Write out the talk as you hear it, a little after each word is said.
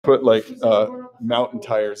put like mountain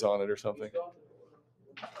tires on it or something.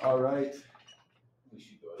 All right.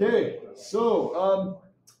 Okay, so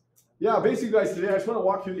yeah, basically, guys, today I just want to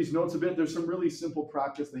walk through these notes a bit. There's some really simple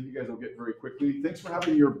practice I think you guys will get very quickly. Thanks for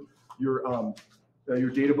having your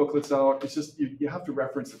data booklets out. It's just you have to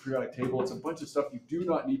reference the periodic table. It's a bunch of stuff you do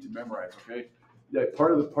not need to memorize. Okay, yeah,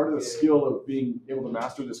 part of the skill of being able to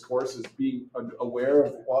master this course is being aware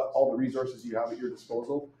of all the resources you have at your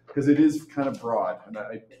disposal, because it is kind of broad, and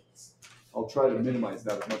I'll try to minimize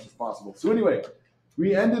that as much as possible. So anyway,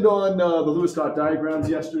 we ended on the Lewis dot diagrams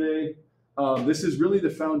yesterday. This is really the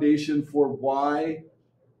foundation for why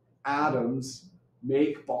atoms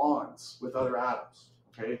make bonds with other atoms.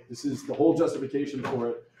 Okay, this is the whole justification for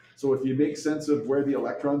it. So if you make sense of where the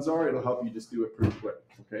electrons are, it'll help you just do it pretty quick.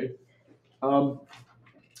 Okay.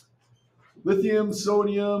 Lithium,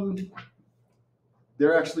 sodium,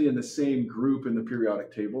 they're actually in the same group in the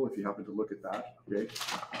periodic table, if you happen to look at that. Okay.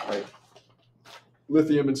 Right.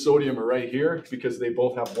 Lithium and sodium are right here because they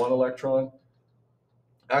both have one electron.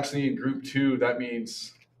 Actually, in group 2, that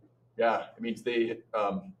means, yeah, it means they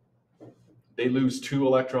lose 2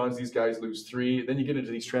 electrons. These guys lose 3. Then you get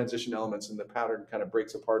into these transition elements, and the pattern kind of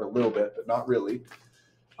breaks apart a little bit, but not really.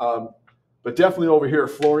 But definitely over here,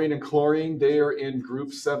 fluorine and chlorine, they are in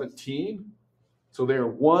group 17. So they are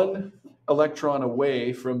 1 electron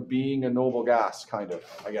away from being a noble gas, kind of,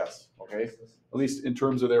 I guess. Okay, at least in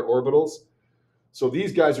terms of their orbitals. So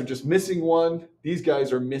these guys are just missing 1. These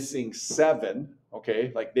guys are missing 7.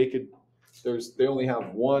 Okay, like they only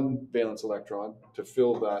have 1 valence electron to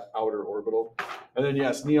fill that outer orbital. And then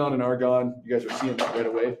yes, neon and argon, you guys are seeing that right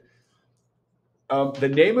away. The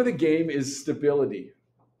name of the game is stability.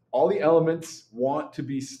 All the elements want to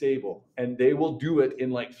be stable, and they will do it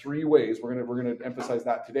in like 3 ways. We're gonna emphasize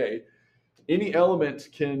that today. Any element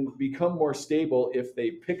can become more stable if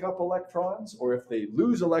they pick up electrons, or if they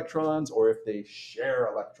lose electrons, or if they share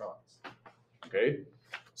electrons. Okay,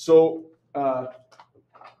 so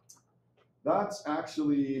that's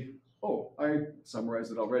actually, I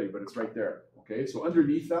summarized it already, but it's right there. Okay, so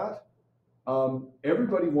underneath that,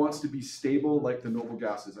 everybody wants to be stable like the noble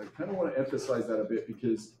gases. I kind of want to emphasize that a bit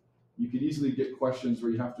because you could easily get questions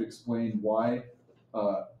where you have to explain why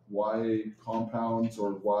compounds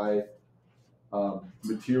or why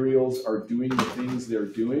materials are doing the things they're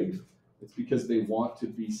doing. It's because they want to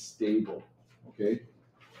be stable. Okay,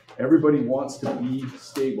 everybody wants to be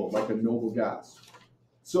stable like a noble gas.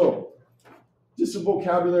 So just some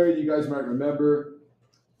vocabulary that you guys might remember.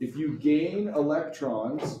 If you gain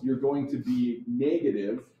electrons, you're going to be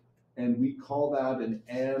negative, and we call that an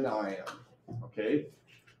anion. Okay,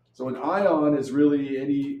 so an ion is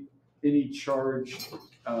really any charged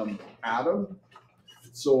atom.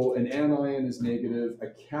 So an anion is negative, a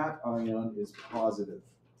cation is positive.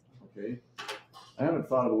 Okay, I haven't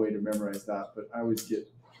thought of a way to memorize that, but I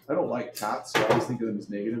don't like cats, so I always think of them as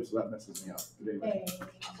negative, so that messes me up. But anyway.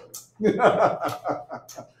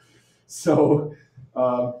 So,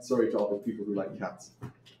 sorry to all the people who like cats.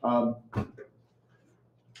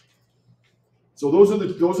 So those are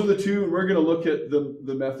the 2. We're going to look at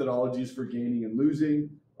the methodologies for gaining and losing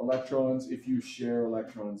electrons. If you share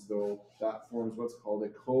electrons, though, that forms what's called a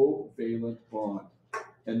covalent bond.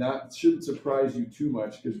 And that shouldn't surprise you too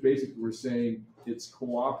much, because basically we're saying it's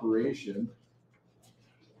cooperation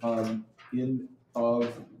of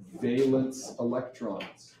valence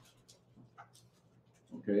electrons.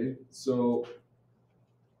 Okay, so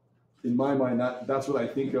in my mind, that's what I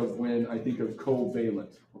think of when I think of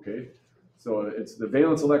covalent. Okay, so it's the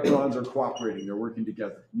valence electrons are cooperating, they're working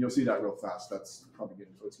together. And you'll see that real fast. That's probably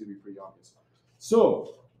it's going to be pretty obvious.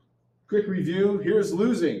 So, quick review. Here's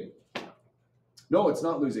losing. No, it's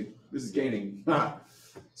not losing. This is gaining.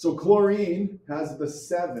 So chlorine has the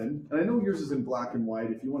 7, and I know yours is in black and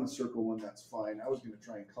white. If you want to circle one, that's fine. I was going to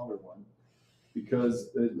try and color one, because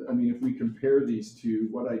I mean, if we compare these two,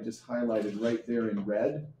 what I just highlighted right there in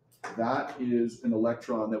red, that is an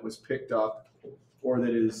electron that was picked up, or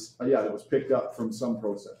that is, that was picked up from some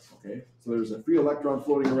process. Okay, so there's a free electron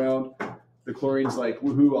floating around. The chlorine's like,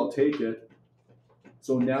 woohoo, I'll take it.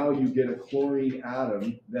 So now you get a chlorine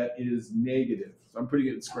atom that is negative. So I'm putting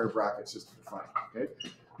it in square brackets just to define. Okay,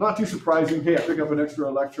 not too surprising. Hey, I pick up an extra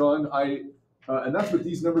electron. And that's what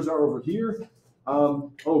these numbers are over here.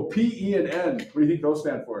 P, E, and N. What do you think those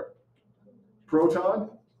stand for? Proton.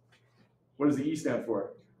 What does the E stand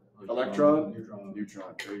for? Electron.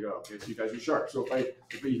 Neutron. There you go. Okay, so you guys are sharp. So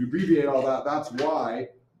if you abbreviate all that, that's why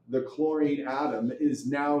the chlorine atom is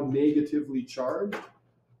now negatively charged,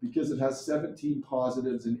 because it has 17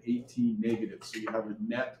 positives and 18 negatives. So you have a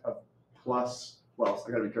net of plus, well,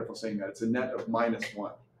 I gotta be careful saying that. It's a net of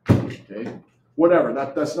 -1. Okay. whatever,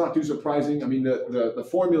 that's not too surprising. I mean, the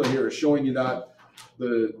formula here is showing you that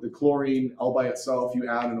the chlorine all by itself, you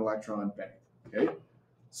add an electron, bang, okay?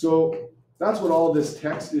 So that's what all this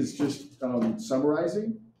text is just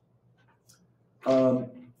summarizing.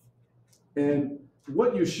 And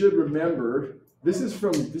what you should remember, this is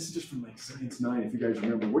just from like Science 9, if you guys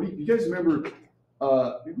remember. What do you guys remember?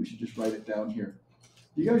 Maybe we should just write it down here.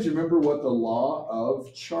 Do you guys remember what the law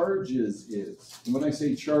of charges is? And when I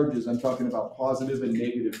say charges, I'm talking about positive and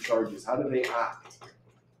negative charges. How do they act?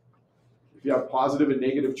 If you have positive and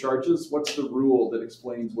negative charges, what's the rule that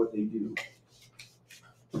explains what they do?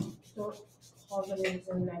 Positives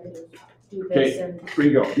and negatives do this, and here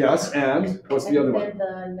you go. Yes, and what's the other one? then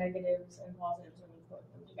the negatives and positives, when you put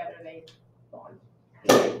them together, they bond.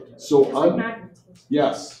 So Just like magnets.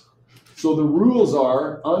 yes. So the rules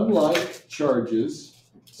are, unlike charges,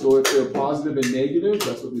 so if they're positive and negative,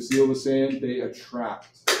 that's what Lucille was saying, they attract.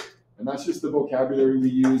 And that's just the vocabulary we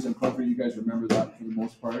use. I'm confident you guys remember that for the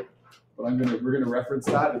most part. But we're gonna reference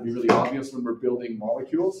that. It'll be really obvious when we're building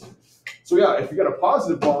molecules. So yeah, if you got a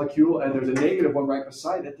positive molecule and there's a negative one right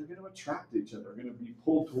beside it, they're going to attract each other. They're going to be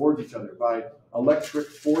pulled towards each other by electric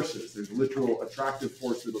forces. There's a literal attractive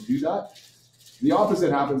force that'll do that. The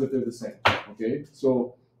opposite happens if they're the same. Okay,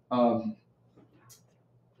 so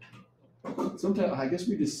sometimes I guess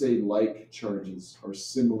we just say like charges or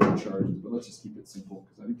similar charges, but let's just keep it simple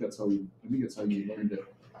because I think that's how you learned it.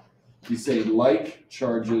 You say like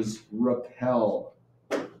charges repel.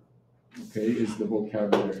 Okay, is the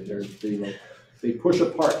vocabulary. They push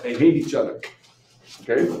apart. They hate each other.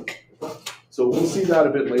 Okay, so we'll see that a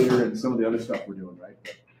bit later in some of the other stuff we're doing, right?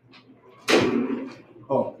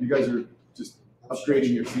 Oh, you guys are just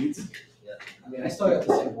upgrading your seats. Yeah, I mean, I still got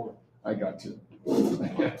the same one. I got you. Can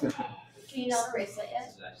you not erase it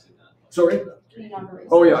yet? Sorry. Can you not erase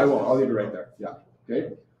it? Oh yeah, I will. I'll leave it right there. Yeah.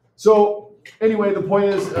 Okay. So anyway, the point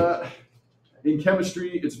is, in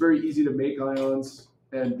chemistry, it's very easy to make ions.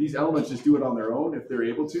 And these elements just do it on their own if they're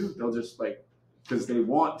able to. They'll just because they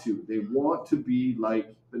want to. They want to be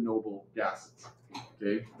like the noble gases.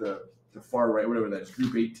 Okay, the far right, whatever that is,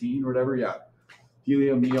 group 18 or whatever. Yeah,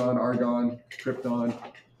 helium, neon, argon, krypton.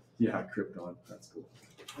 Yeah, krypton. That's cool.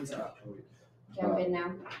 Jump in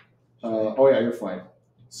now. Oh yeah, you're fine.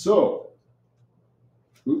 So,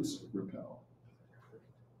 oops, repel.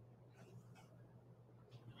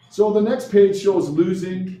 So the next page shows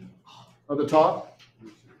losing at the top.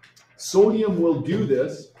 Sodium will do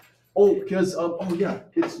this. Oh, because oh yeah,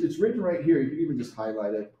 it's written right here. You can even just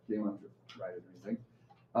highlight it. You don't have to write it or anything.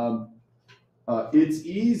 It's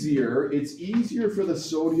easier for the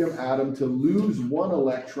sodium atom to lose 1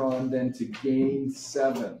 electron than to gain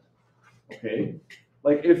 7. Okay,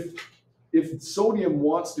 like if sodium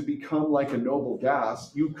wants to become like a noble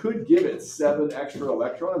gas, you could give it 7 extra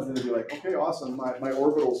electrons, and it'd be like, okay, awesome, my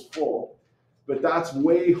orbital's full. But that's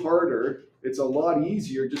way harder. It's a lot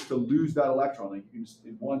easier just to lose that electron. Like you can just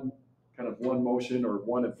in one motion or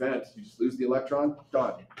one event, you just lose the electron,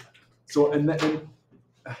 done. So and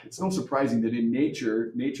it's no surprising that in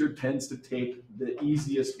nature tends to take the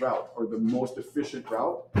easiest route or the most efficient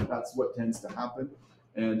route. That's what tends to happen,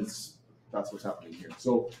 and that's what's happening here.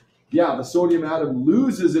 So yeah, the sodium atom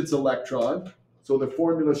loses its electron. So the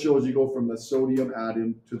formula shows you go from the sodium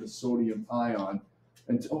atom to the sodium ion.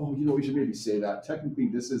 And we should maybe say that. Technically,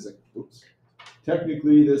 this is a cation.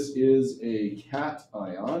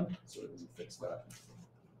 So it doesn't fix that.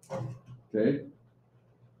 Okay.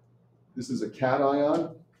 This is a cation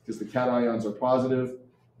because the cations are positive.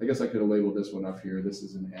 I guess I could have labeled this one up here. This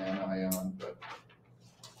is an anion, but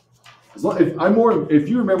if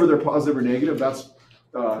you remember they're positive or negative, that's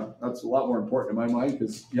a lot more important in my mind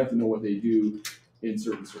because you have to know what they do in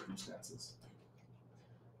certain circumstances.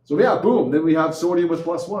 So yeah, boom, then we have sodium with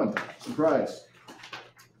 +1. Surprise.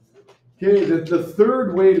 Okay, the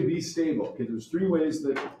third way to be stable. Okay, there's 3 ways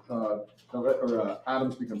that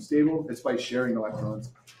atoms become stable. It's by sharing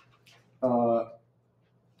electrons. A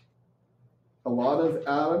lot of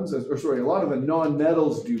the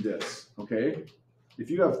non-metals do this, okay? If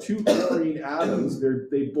you have 2 chlorine atoms,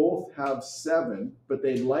 they both have 7, but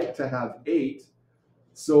they'd like to have 8.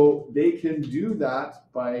 So they can do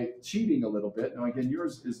that by cheating a little bit. Now again,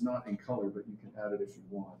 yours is not in color, but you can add it if you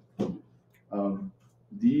want.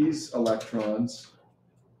 These electrons,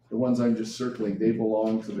 the ones I'm just circling, they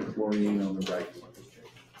belong to the chlorine on the right.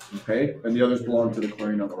 Okay, and the others belong to the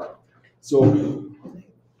chlorine on the left. So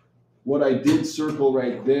what I did circle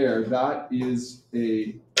right there, that is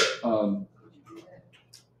a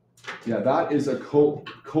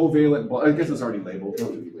covalent bond. I guess it's already labeled.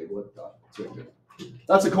 Don't really label it. It's right there.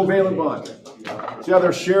 That's a covalent bond. So yeah,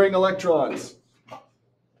 they're sharing electrons.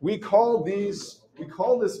 we call this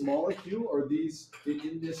molecule, or these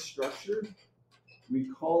in this structure, we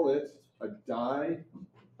call it a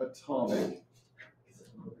diatomic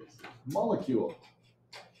molecule.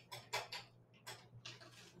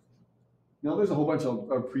 Now there's a whole bunch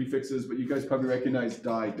of prefixes, but you guys probably recognize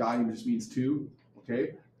di. Di just means two,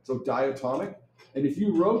 okay? So diatomic. And if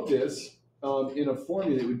you wrote this in a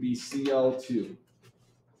formula, it would be Cl2.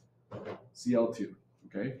 Cl2,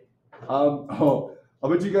 okay? I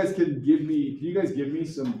bet you guys can you guys give me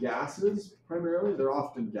some gases primarily? They're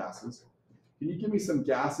often gases. Can you give me some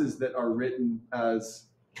gases that are written as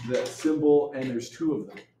the symbol and there's two of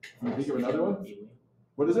them? Can you think of another one?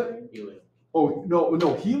 What is it? Helium. Oh,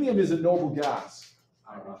 no, helium is a noble gas.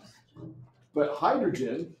 I don't know. But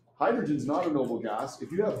hydrogen's not a noble gas.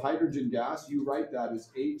 If you have hydrogen gas, you write that as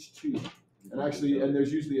H2. And actually, and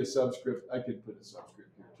there's usually a subscript. I could put a subscript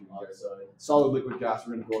here too. Oxide. Solid liquid gas,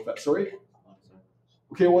 we're gonna go with that. Sorry? Oxide.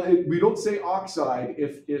 Okay, well, we don't say oxide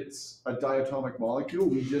if it's a diatomic molecule.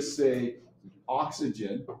 We just say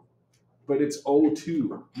oxygen, but it's O2.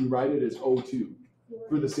 You write it as O2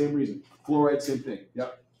 for the same reason. Fluoride, same thing.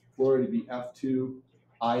 Yep. Fluoride would be F2.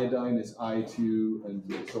 Iodine is I2, and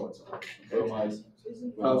so on and so on. Okay.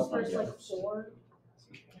 Isn't phosphorus like 4?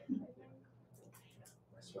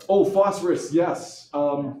 Oh, phosphorus, yes.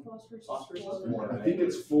 Phosphorus Phosphorus is is 4. more. I think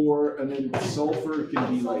it's 4, and then sulfur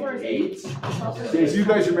can be Sulfur like is 8. 8. Sulfur Okay, is so you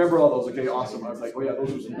guys 8. remember all those. Okay, awesome. I was like, oh yeah,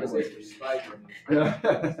 those are some good ones. Spike. Yeah.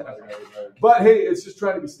 But hey, it's just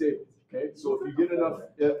trying to be stable. Okay, so if you get enough,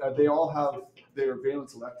 they all have their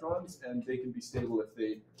valence electrons, and they can be stable if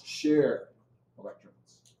they share electrons.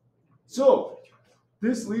 So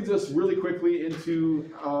this leads us really quickly into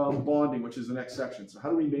bonding, which is the next section. So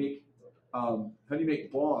how do you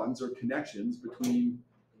make bonds or connections between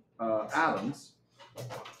atoms?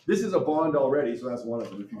 This is a bond already, so that's one of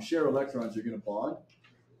them. If you share electrons, you're going to bond.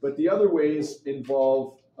 But the other ways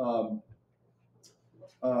involve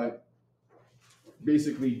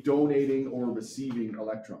basically donating or receiving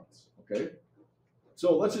electrons. Okay,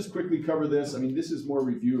 so let's just quickly cover this. I mean, this is more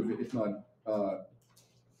review of it, if not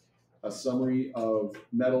a summary of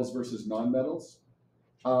metals versus nonmetals.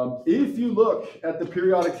 If you look at the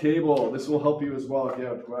periodic table, this will help you as well if you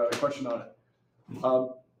have a question on it.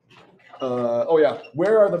 Oh yeah,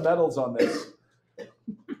 where are the metals on this?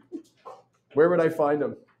 Where would I find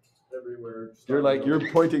them? Everywhere.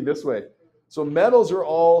 You're pointing this way. So metals are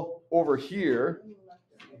all over here.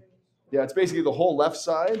 Yeah, it's basically the whole left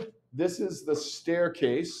side. This is the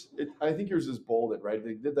staircase. I think yours is bolded, right?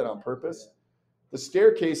 They did that on purpose. The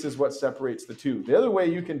staircase is what separates the two. The other way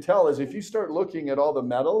you can tell is if you start looking at all the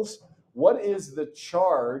metals, what is the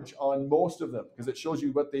charge on most of them? Because it shows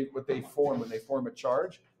you what they form when they form a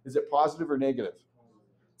charge. Is it positive or negative?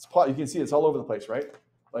 You can see it's all over the place, right?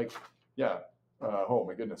 Like, yeah. Oh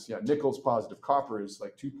my goodness. Yeah, nickel's positive. Copper is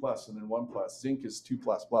like 2+ and then 1+. Zinc is 2+,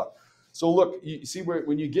 blah. So look, you see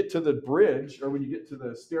when you get to the bridge, or when you get to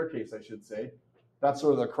the staircase, I should say, that's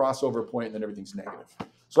sort of the crossover point, and then everything's negative.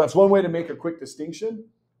 So that's one way to make a quick distinction.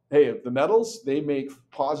 Hey, the metals, they make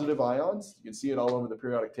positive ions. You can see it all over the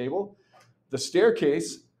periodic table. The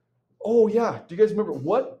staircase, oh yeah, do you guys remember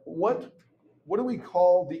what do we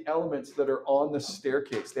call the elements that are on the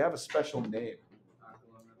staircase? They have a special name.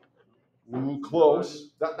 Ooh, close.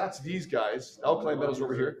 That's these guys. Alkaline metals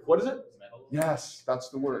over here. What is it? Yes, that's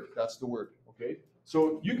the word. That's the word. Okay.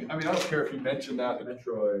 So I don't care if you mention that.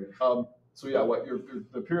 So yeah,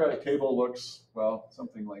 the periodic table looks, well,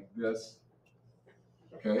 something like this.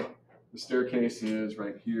 Okay. The staircase is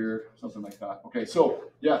right here, something like that. Okay. So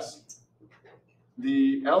yes,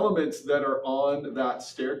 the elements that are on that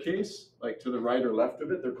staircase, like to the right or left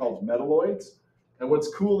of it, they're called metalloids. And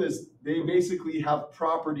what's cool is they basically have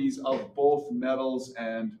properties of both metals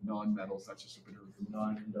and non-metals. That's just a bit of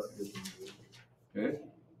non-conductive. Okay.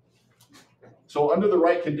 So under the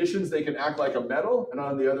right conditions, they can act like a metal, and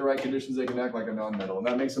on the other right conditions, they can act like a non-metal. And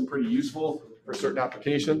that makes them pretty useful for certain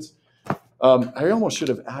applications. I almost should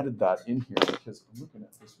have added that in here because I'm looking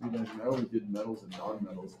at this. I already did metals and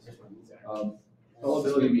non-metals. All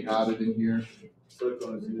this can be added in here.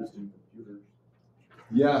 Silicon is used in computers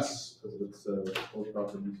Yes. because of its old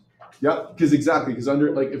properties. Yeah, because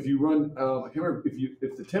under, like, if you run, I can't remember,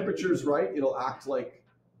 if the temperature's right, it'll act like,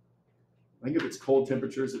 I think if it's cold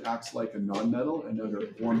temperatures, it acts like a non-metal, and under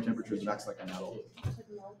warm temperatures, it acts like a metal.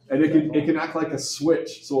 And it can act like a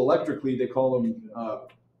switch. So electrically, they call them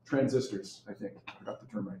transistors. I think I got the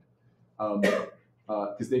term right,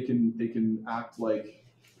 because they can act like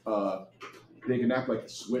a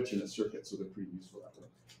switch in a circuit. So they're pretty useful that way.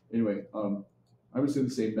 Anyway, I was going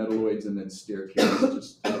to say metalloids and then staircase,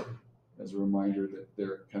 just as a reminder that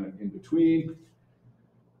they're kind of in between.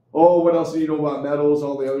 Oh, what else do you know about metals?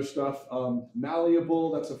 All the other stuff.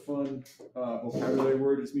 Malleable, that's a fun vocabulary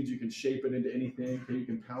word. It just means you can shape it into anything. Okay, you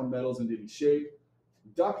can pound metals into any shape.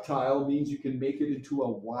 Ductile means you can make it into a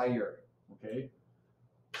wire. Okay,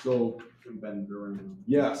 so Can bend around.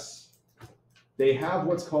 yes, they have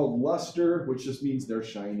what's called luster, which just means they're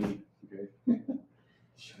shiny. Okay,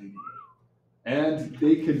 shiny. And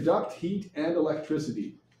they conduct heat and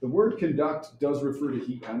electricity. The word conduct does refer to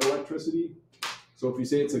heat and electricity. So if you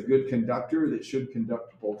say it's a good conductor, it should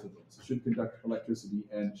conduct both of those. It should conduct electricity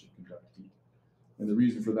and it should conduct heat. And the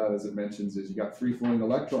reason for that, as it mentions, is you got free-flowing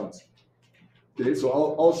electrons. Okay,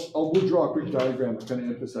 so we'll draw a quick diagram that kind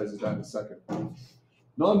of emphasizes that in a second.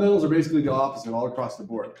 Non-metals are basically the opposite all across the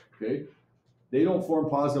board. Okay, they don't form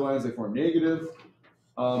positive ions; they form negative.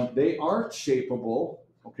 They aren't shapeable.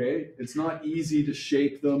 Okay, it's not easy to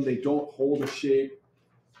shape them. They don't hold a shape.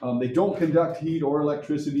 They don't conduct heat or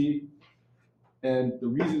electricity. And the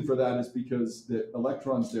reason for that is because the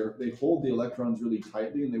electrons there, they hold the electrons really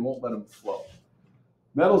tightly and they won't let them flow.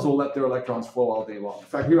 Metals will let their electrons flow all day long. In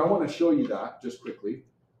fact, here, I want to show you that just quickly.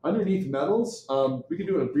 Underneath metals, we can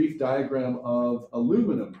do a brief diagram of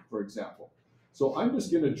aluminum, for example. So I'm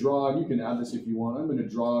just going to draw, and you can add this if you want, I'm going to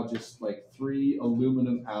draw just like 3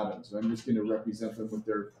 aluminum atoms. I'm just going to represent them with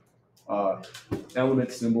their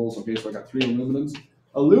element symbols. Okay, so I got 3 aluminums.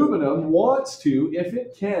 Aluminum wants to, if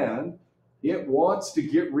it can, it wants to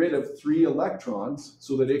get rid of 3 electrons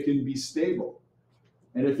so that it can be stable.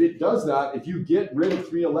 And if it does that, if you get rid of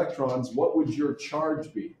 3 electrons, what would your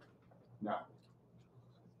charge be? Now,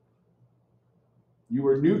 you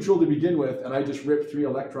were neutral to begin with, and I just ripped 3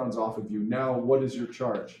 electrons off of you. Now, what is your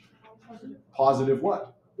charge? Positive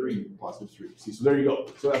what? 3. Positive 3. See, so there you go.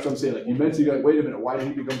 So that's what I'm saying. Like you mentally go, wait a minute, why did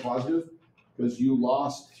he become positive? Because you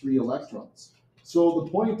lost 3 electrons. So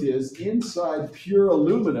the point is, inside pure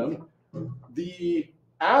aluminum, the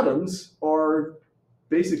atoms are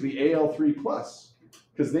basically Al3+,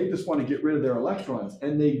 because they just want to get rid of their electrons.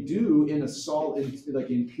 And they do in a solid, like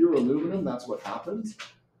in pure aluminum, that's what happens.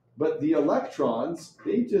 But the electrons,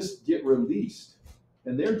 they just get released.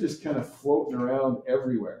 And they're just kind of floating around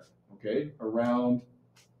everywhere, okay, around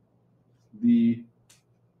the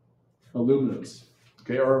aluminums,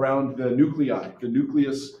 okay, or around the nuclei, the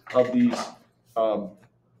nucleus of these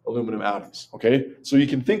aluminum atoms, okay? So you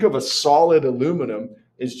can think of a solid aluminum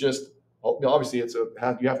is just, obviously you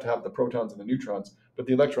have to have the protons and the neutrons, but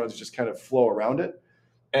the electrons just kind of flow around it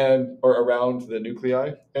or around the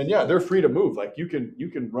nuclei. And yeah, they're free to move. Like you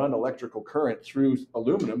can run electrical current through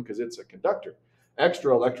aluminum because it's a conductor.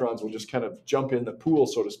 Extra electrons will just kind of jump in the pool,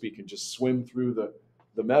 so to speak, and just swim through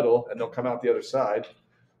the metal, and they'll come out the other side.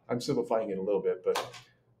 I'm simplifying it a little bit, but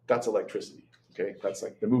that's electricity, okay? That's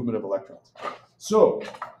like the movement of electrons. So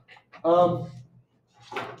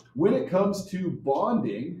when it comes to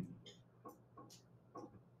bonding,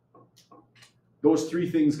 those 3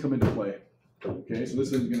 things come into play. Okay, so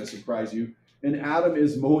this isn't going to surprise you. An atom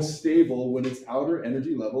is most stable when its outer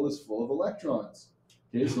energy level is full of electrons.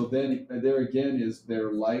 Okay, so then there again is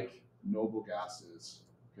they're like noble gases.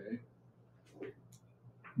 Okay,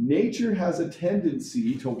 nature has a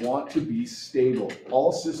tendency to want to be stable.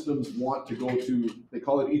 All systems want to go to, they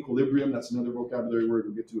call it equilibrium. That's another vocabulary word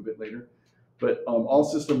we'll get to a bit later. But all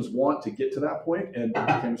systems want to get to that point, and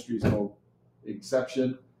chemistry is no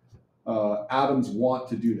exception. Atoms want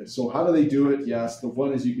to do this. So how do they do it? Yes, the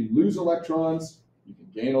one is you can lose electrons, you can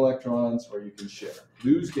gain electrons, or you can share.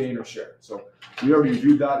 Lose, gain, or share. So we already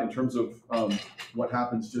reviewed that in terms of what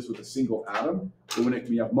happens just with a single atom. But when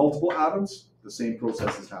we have multiple atoms, the same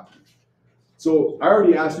process is happening. So I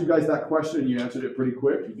already asked you guys that question and you answered it pretty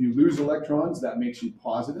quick. If you lose electrons, that makes you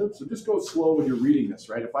positive. So just go slow when you're reading this,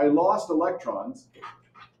 right? If I lost electrons,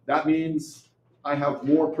 that means I have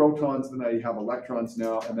more protons than I have electrons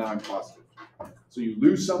now, and now I'm positive. So you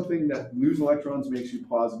lose something, that lose electrons makes you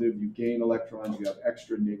positive. You gain electrons, you have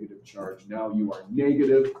extra negative charge. Now you are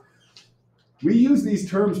negative. We use these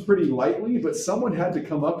terms pretty lightly, but someone had to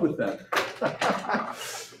come up with them.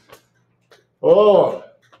 Oh,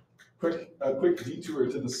 a quick detour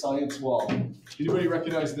to the science wall. Anybody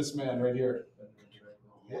recognize this man right here?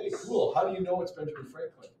 Hey, cool. How do you know it's Benjamin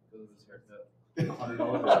Franklin?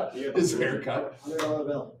 $100 His haircut. $100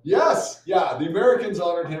 bill. Yes, yeah. The Americans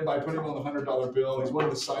honored him by putting him on the $100 bill. He's one of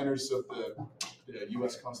the signers of the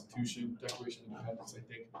U.S. Constitution, Declaration of Independence, I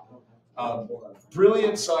think.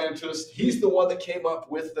 Brilliant scientist. He's the one that came up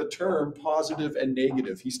with the term positive and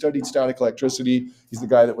negative. He studied static electricity. He's the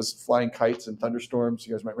guy that was flying kites in thunderstorms.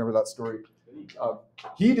 You guys might remember that story.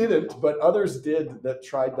 He didn't, but others did that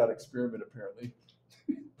tried that experiment apparently.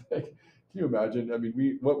 Can you imagine? I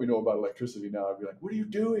mean, what we know about electricity now, I'd be like, what are you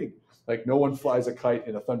doing? Like, no one flies a kite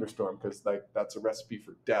in a thunderstorm because like that's a recipe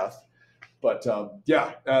for death. But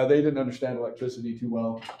they didn't understand electricity too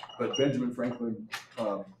well. But Benjamin Franklin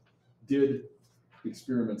did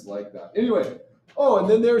experiments like that. Anyway, and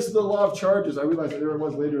then there's the law of charges. I realized that there it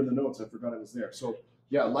was later in the notes. I forgot it was there. So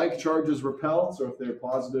yeah, like charges repel. So if they're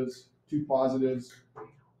positives, two positives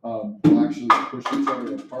will actually push each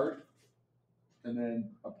other apart. And then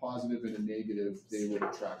a positive and a negative, they would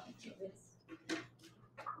attract each other.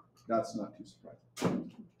 That's not too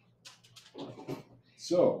surprising.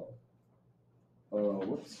 So,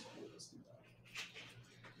 whoops. Let's do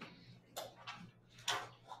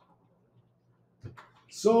that.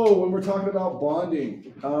 So when we're talking about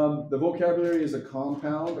bonding, the vocabulary is a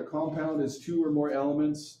compound. A compound is two or more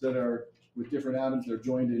elements that are with different atoms. They're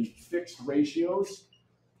joined in fixed ratios.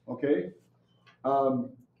 Okay.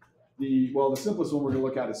 The simplest one we're going to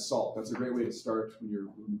look at is salt. That's a great way to start when you're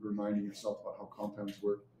reminding yourself about how compounds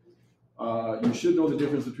work. You should know the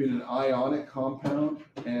difference between an ionic compound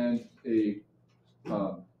and a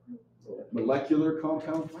molecular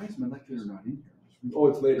compound. Why is molecular not in here? Oh,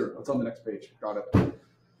 it's later. It's on the next page. Got it.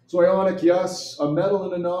 So ionic, yes. A metal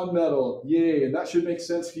and a non-metal. Yay. And that should make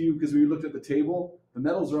sense to you because we looked at the table. The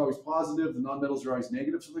metals are always positive. The non-metals are always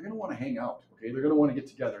negative. So they're going to want to hang out. Okay. They're going to want to get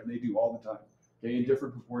together, and they do all the time. Okay, in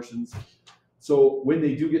different proportions. So when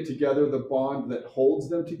they do get together, the bond that holds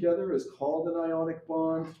them together is called an ionic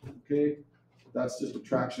bond. Okay, that's just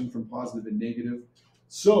attraction from positive and negative.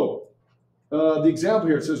 So the example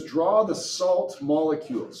here, it says draw the salt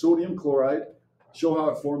molecule, sodium chloride, show how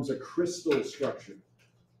it forms a crystal structure.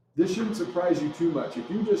 This shouldn't surprise you too much. If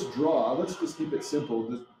you just draw, let's just keep it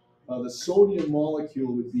simple. The sodium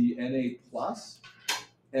molecule would be Na+,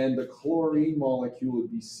 and the chlorine molecule would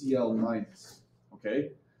be Cl-.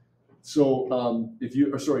 Okay, so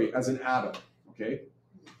as an atom, okay?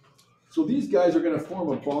 So these guys are going to form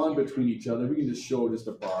a bond between each other. We can just show just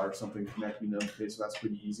a bar or something connecting them, okay, so that's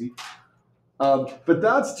pretty easy. But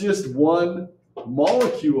that's just one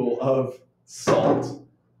molecule of salt.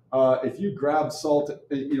 If you grab salt,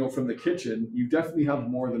 from the kitchen, you definitely have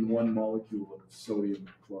more than one molecule of sodium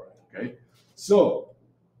chloride, okay? So,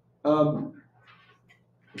 what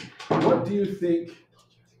do you think,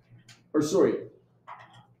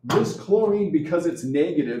 this chlorine, because it's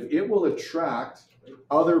negative, it will attract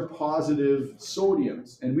other positive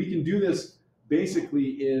sodiums. And we can do this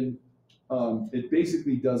basically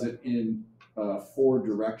does it in 4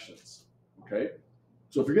 directions, okay?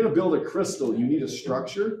 So if you're gonna build a crystal, you need a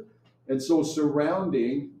structure. And so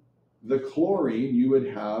surrounding the chlorine, you would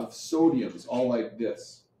have sodiums, all like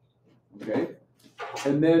this, okay?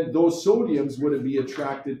 And then those sodiums would be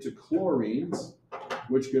attracted to chlorines,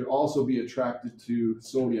 which could also be attracted to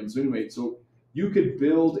sodium. So anyway, so you could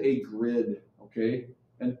build a grid, okay?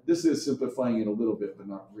 And this is simplifying it a little bit, but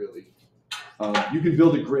not really. You can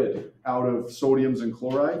build a grid out of sodiums and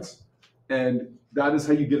chlorides, and that is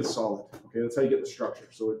how you get a solid, okay? That's how you get the structure.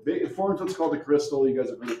 So it forms what's called a crystal. You guys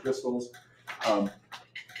have heard of crystals.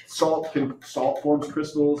 Salt forms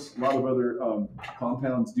crystals. A lot of other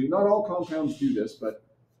compounds do. Not all compounds do this, but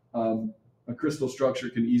a crystal structure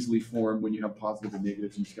can easily form when you have positive and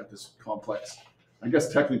negatives, and you've got this complex. I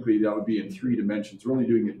guess technically that would be in 3 dimensions. We're only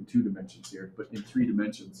doing it in 2 dimensions here, but in 3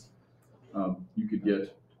 dimensions, you could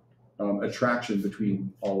get attraction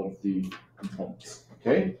between all of the components.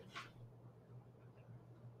 Okay?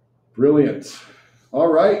 Brilliant.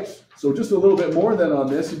 All right. So just a little bit more then on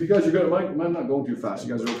this. If you guys are good, I'm not going too fast.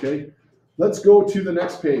 You guys are okay? Let's go to the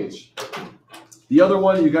next page. The other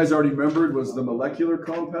one you guys already remembered was the molecular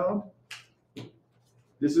compound.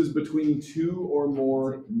 This is between 2 or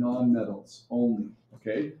more nonmetals only,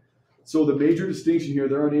 okay? So the major distinction here,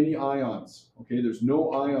 there aren't any ions, okay? There's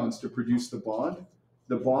no ions to produce the bond.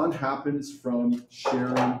 The bond happens from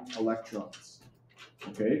sharing electrons,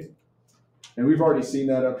 okay? And we've already seen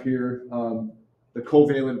that up here. The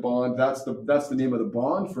covalent bond, that's the name of the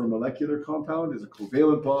bond for a molecular compound, is a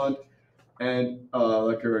covalent bond. And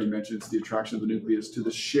like I already mentioned, it's the attraction of the nucleus to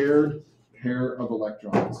the shared pair of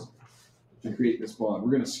electrons to create this bond. We're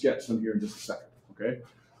going to sketch them here in just a second, okay?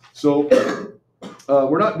 So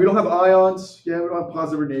we don't have ions. Yeah, we don't have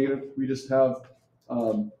positive or negative. We just have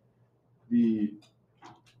the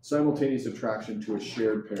simultaneous attraction to a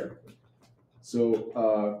shared pair.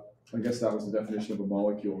 So I guess that was the definition of a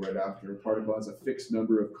molecule right after. A particle has a fixed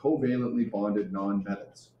number of covalently bonded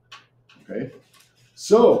nonmetals, okay?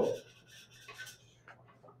 So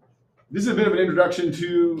this is a bit of an introduction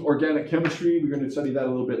to organic chemistry. We're going to study that a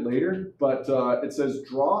little bit later, but it says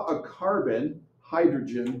draw a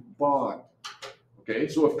carbon-hydrogen bond, Okay,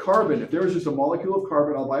 so if there was just a molecule of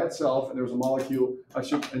carbon all by itself, and there was a molecule, I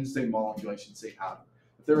shouldn't say molecule, I should say atom.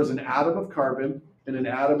 If there was an atom of carbon and an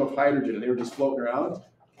atom of hydrogen, and they were just floating around,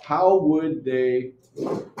 how would they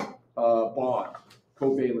bond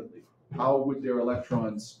covalently? How would their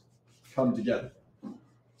electrons come together?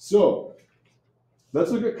 So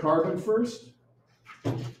let's look at carbon first.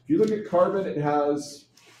 If you look at carbon, it has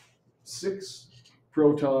 6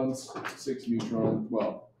 protons, 6 neutrons.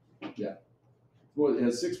 Well, it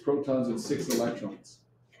has 6 protons and 6 electrons.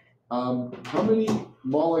 How many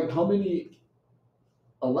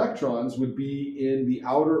electrons would be in the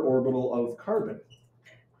outer orbital of carbon?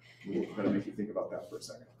 We're going to make you think about that for a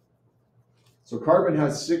second. So carbon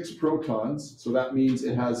has 6 protons, so that means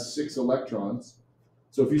it has 6 electrons.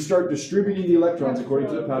 So if you start distributing the electrons according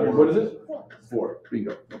to the pattern, what is it? 4.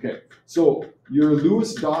 Bingo. Okay. So your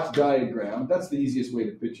Lewis dot diagram, that's the easiest way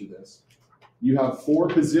to picture this. You have 4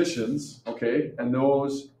 positions, okay, and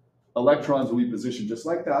those electrons will be positioned just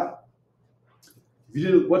like that. If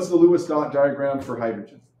you did, what's the Lewis dot diagram for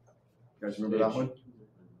hydrogen? You guys remember that one?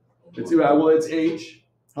 It's H.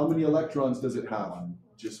 How many electrons does it have?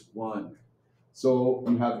 Just 1. So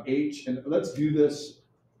you have H, and let's do this.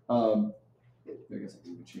 I guess I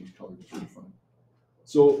can change color. It's really fun.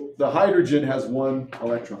 So the hydrogen has 1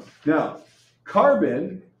 electron. Now,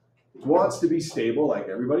 carbon wants to be stable like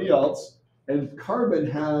everybody else, and carbon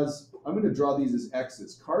has, I'm going to draw these as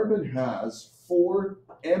X's. Carbon has 4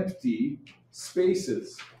 empty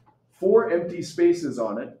spaces. 4 empty spaces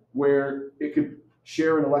on it where it could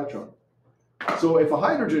share an electron. So if a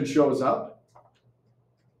hydrogen shows up,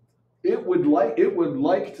 it would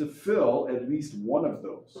like to fill at least one of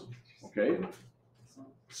those. Okay?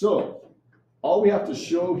 So all we have to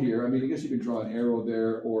show here, I mean, I guess you can draw an arrow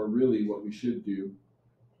there, or really what we should do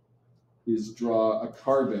is draw a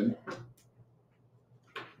carbon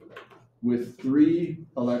with 3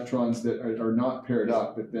 electrons that are not paired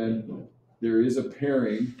up, but then there is a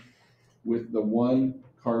pairing with the one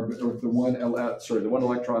carbon, or the one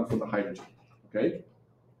electron from the hydrogen. Okay?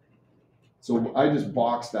 So I just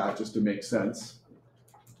boxed that just to make sense.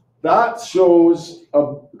 That shows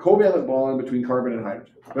a covalent bond between carbon and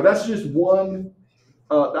hydrogen. But that's just one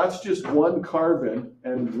carbon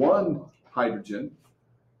and 1 hydrogen.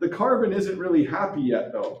 The carbon isn't really happy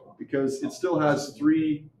yet though, because it still has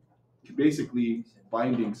 3 basically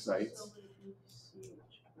binding sites.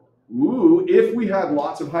 Ooh, if we had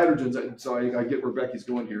lots of hydrogens, so I get where Becky's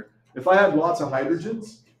going here. If I had lots of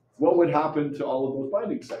hydrogens, what would happen to all of those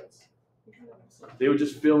binding sites? They would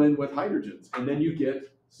just fill in with hydrogens, and then you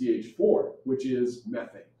get CH4, which is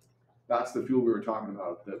methane. That's the fuel we were talking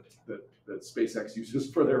about that SpaceX uses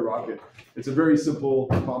for their rocket. It's a very simple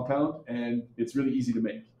compound, and it's really easy to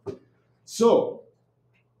make. So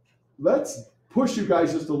let's push you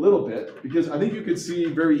guys just a little bit, because I think you could see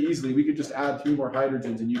very easily, we could just add 3 more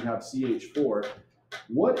hydrogens and you'd have CH4.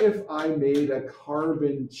 What if I made a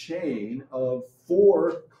carbon chain of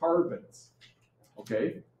 4 carbons?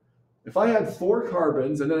 Okay? If I had 4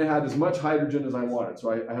 carbons and then I had as much hydrogen as I wanted,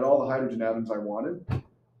 so I had all the hydrogen atoms I wanted,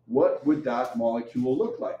 what would that molecule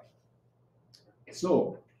look like?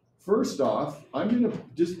 So first off, I'm going to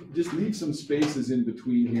just leave some spaces in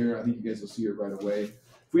between here. I think you guys will see it right away.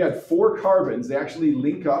 If we had 4 carbons, they actually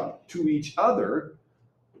link up to each other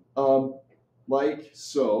like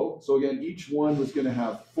so. So again, each one was going to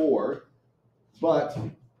have 4, but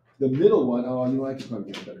the middle one, I could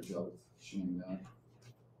probably get a better job of showing that.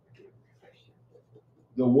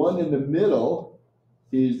 The one in the middle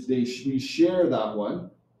is we share that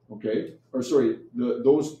one, okay? Or sorry,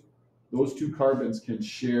 those 2 carbons can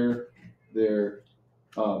share their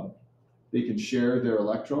they can share their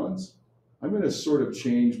electrons. I'm going to sort of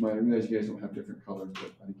change mine. I realize you guys don't have different colors,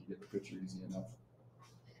 but I think you get the picture easy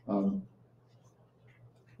enough.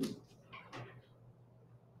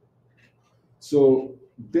 So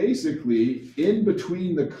basically, in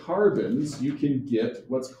between the carbons, you can get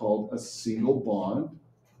what's called a single bond.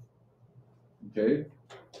 Okay.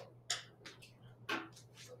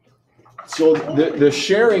 So the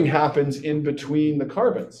sharing happens in between the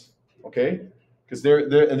carbons. Okay, because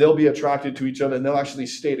they'll be attracted to each other and they'll actually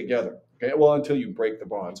stay together. Okay, well, until you break the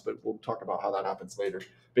bonds, but we'll talk about how that happens later.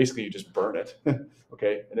 Basically, you just burn it.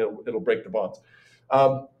 Okay, and it'll break the bonds.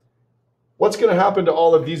 What's going to happen to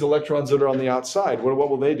all of these electrons that are on the outside? What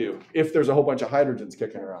will they do if there's a whole bunch of hydrogens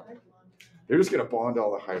kicking around? They're just going to bond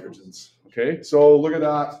all the hydrogens. Okay, so look at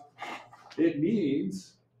that. It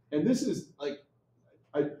means, and this is like,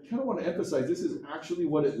 I kind of want to emphasize, this is actually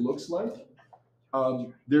what it looks like.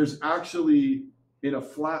 There's actually, in a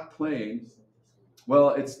flat plane, well,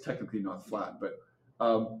 it's technically not flat, but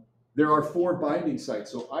there are 4 binding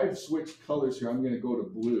sites. So I've switched colors here. I'm going to go to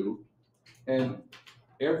blue. And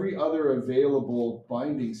every other available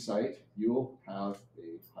binding site, you'll have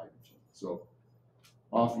a hydrogen. So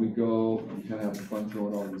off we go. I'm kind of having fun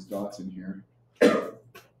throwing all these dots in here.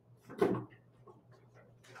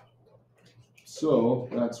 So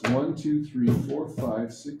that's 1, 2, 3, 4,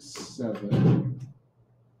 5, 6, 7,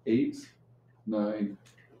 8, 9,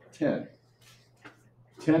 10.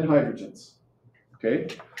 10 hydrogens. Okay?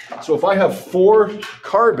 So if I have 4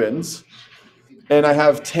 carbons and I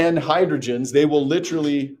have 10 hydrogens, they will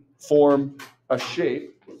literally form a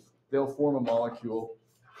shape. They'll form a molecule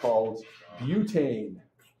called butane.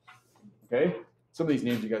 Okay? Some of these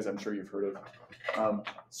names you guys, I'm sure you've heard of.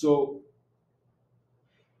 So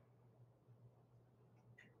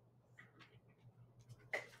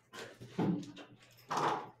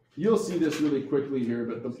you'll see this really quickly here,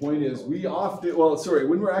 but the point is when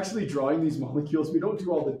we're actually drawing these molecules, we don't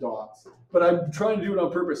do all the dots, but I'm trying to do it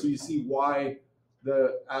on purpose so you see why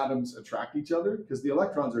the atoms attract each other, because the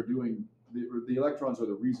electrons are the electrons are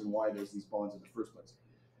the reason why there's these bonds in the first place.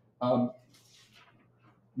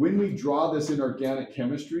 When we draw this in organic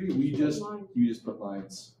chemistry, you just put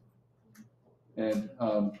lines. And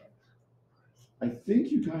I think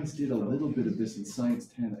you guys did a little bit of this in Science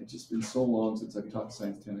 10. It's just been so long since I've taught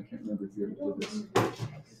Science 10. I can't remember if you ever did this.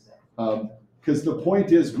 Because the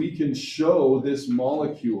point is we can show this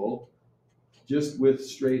molecule just with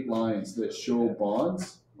straight lines that show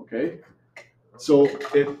bonds, okay? So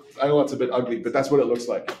I know it's a bit ugly, but that's what it looks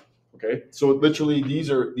like, okay? So literally these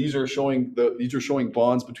are showing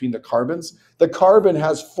bonds between the carbons. The carbon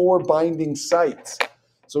has 4 binding sites.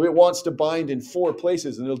 So it wants to bind in 4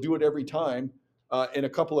 places, and it'll do it every time. In a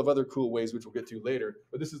couple of other cool ways, which we'll get to later.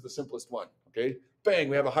 But this is the simplest one, okay? Bang,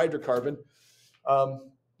 we have a hydrocarbon.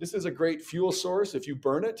 This is a great fuel source. If you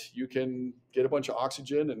burn it, you can get a bunch of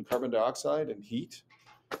oxygen and carbon dioxide and heat.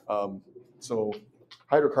 So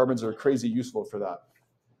hydrocarbons are crazy useful for that.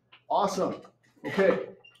 Awesome. Okay,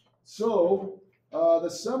 so the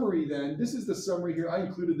summary then, this is the summary here. I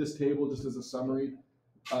included this table just as a summary.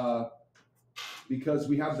 Because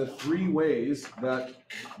we have the 3 ways that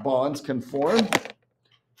bonds can form,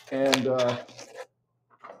 and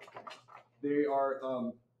they are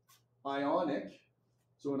ionic.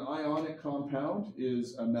 So an ionic compound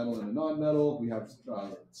is a metal and a non-metal. We have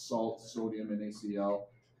salt, sodium, and NaCl.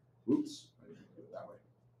 Oops, I didn't do it that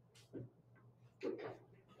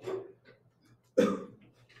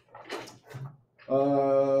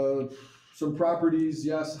way. Some properties,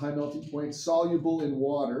 yes, high melting point, soluble in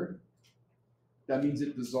water. That means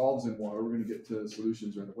it dissolves in water. We're going to get to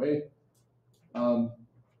solutions right away.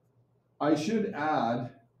 I should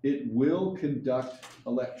add, it will conduct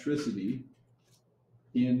electricity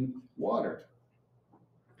in water.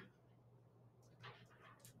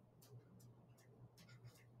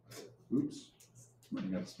 Oops,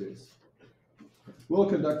 running out of space. Will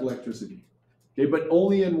conduct electricity, okay, but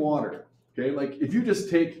only in water. Okay, like if you just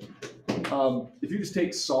take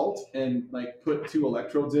salt and like put 2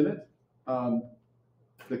 electrodes in it,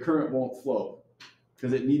 the current won't flow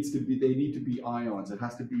because they need to be ions. It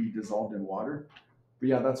has to be dissolved in water. But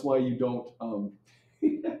yeah, that's why you don't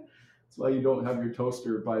that's why you don't have your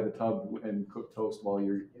toaster by the tub and cook toast while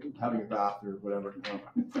you're having a bath or whatever.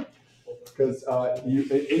 Because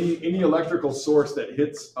any electrical source that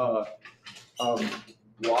hits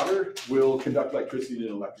water will conduct electricity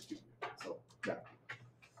and electrocute you. So yeah,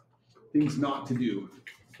 things not to do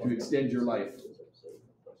to extend your life.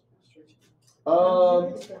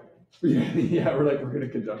 Yeah, we're going to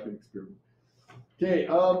conduct an experiment. Okay,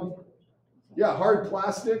 yeah, hard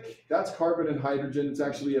plastic, that's carbon and hydrogen. It's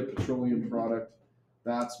actually a petroleum product.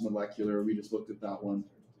 That's molecular. We just looked at that one.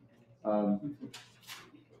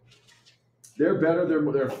 They're better,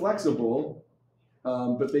 they're flexible,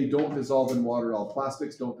 but they don't dissolve in water. All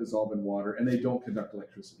plastics don't dissolve in water, and they don't conduct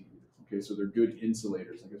electricity either. Okay, so they're good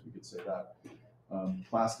insulators. I guess we could say that.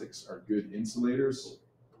 Plastics are good insulators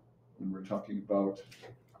when we're talking about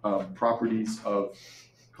properties of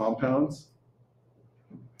compounds.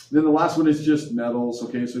 Then the last one is just metals.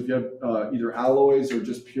 Okay, so if you have either alloys or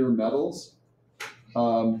just pure metals,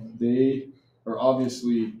 they are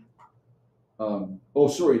obviously,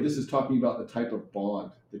 this is talking about the type of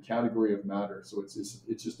bond, the category of matter. So it's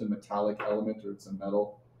just a metallic element, or it's a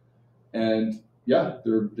metal. And yeah,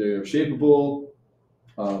 they're shapeable.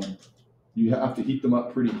 You have to heat them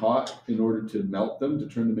up pretty hot in order to melt them, to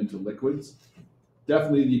turn them into liquids.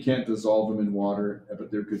 Definitely you can't dissolve them in water, but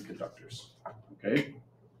they're good conductors, okay?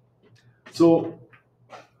 So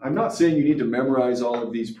I'm not saying you need to memorize all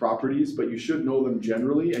of these properties, but you should know them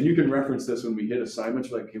generally. And you can reference this when we hit assignments,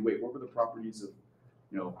 like, okay, wait, what were the properties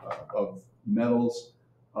of metals,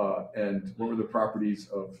 and what were the properties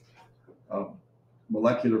of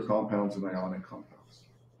molecular compounds and ionic compounds.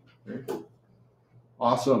 Okay.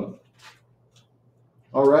 Awesome.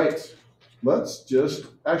 All right. Let's just,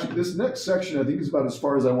 actually, this next section I think is about as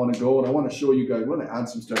far as I want to go, and I want to show you guys, I want to add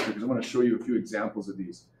some stuff here because I want to show you a few examples of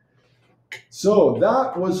these. So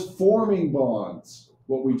that was forming bonds,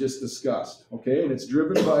 what we just discussed, okay? And it's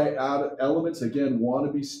driven by elements, again, want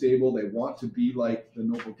to be stable. They want to be like the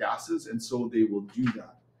noble gases, and so they will do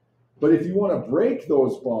that. But if you want to break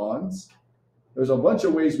those bonds, there's a bunch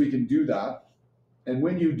of ways we can do that. And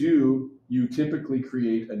when you do, you typically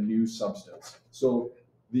create a new substance. So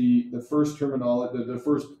the first terminology, the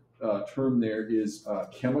first term there is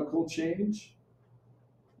chemical change,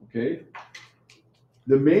 okay?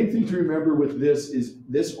 The main thing to remember with this is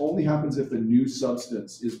this only happens if a new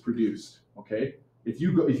substance is produced, okay? If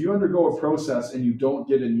you undergo a process and you don't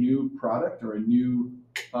get a new product or a new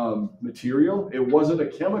material, it wasn't a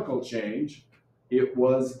chemical change, it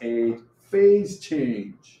was a phase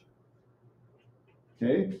change,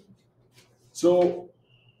 okay? So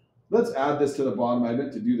let's add this to the bottom. I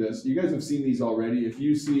meant to do this. You guys have seen these already. If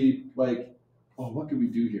you see like, oh, what can we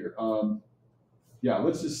do here? Yeah,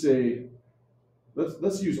 let's just say,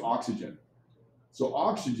 let's use oxygen. So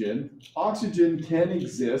oxygen can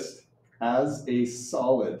exist as a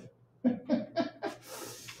solid.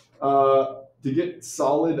 To get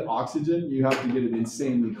solid oxygen, you have to get it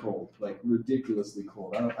insanely cold, like ridiculously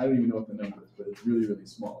cold. I don't even know what the number is, but it's really, really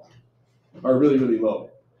small, or really, really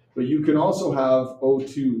low. But you can also have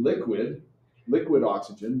O2 liquid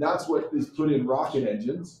oxygen. That's what is put in rocket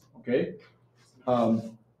engines, okay?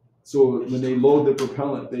 So when they load the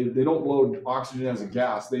propellant, they don't load oxygen as a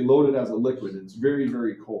gas, they load it as a liquid. It's very,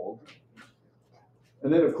 very cold.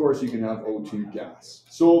 And then, of course, you can have O2 gas.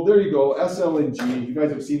 So there you go, SL and G. You guys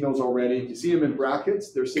have seen those already. You see them in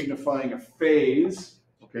brackets. They're signifying a phase,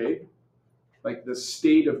 okay? Like the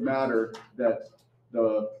state of matter that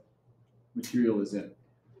the material is in.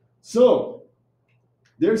 So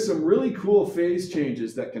there's some really cool phase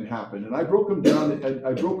changes that can happen. And I broke them down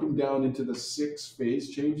into the 6 phase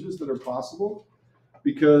changes that are possible.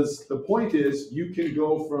 Because the point is, you can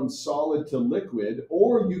go from solid to liquid,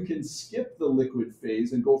 or you can skip the liquid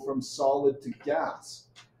phase and go from solid to gas.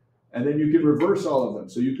 And then you can reverse all of them.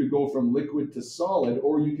 So you could go from liquid to solid,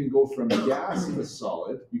 or you can go from gas to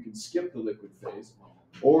solid. You can skip the liquid phase.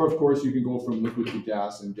 Or, of course, you can go from liquid to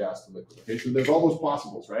gas and gas to liquid. Okay, so there's all those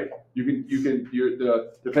possibles, right?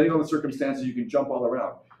 Depending on the circumstances, you can jump all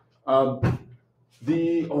around.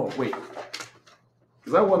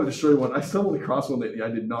 Because I wanted to show you one. I stumbled across one lately I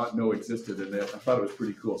did not know existed, and I thought it was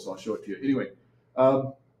pretty cool, so I'll show it to you. Anyway,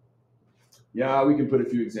 yeah, we can put a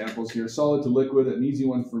few examples here. Solid to liquid, an easy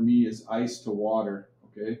one for me is ice to water,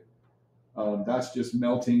 okay? That's just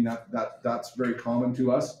melting. That's very common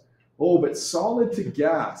to us. Oh, but solid to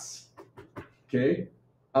gas, okay?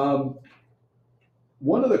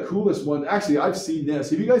 One of the coolest ones, actually, I've seen this.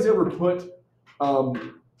 Have you guys ever put...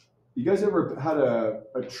 you guys ever had a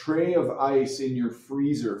tray of ice in your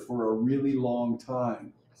freezer for a really long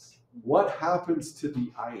time? What happens to the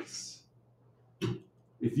ice?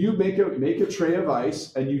 If you make a tray of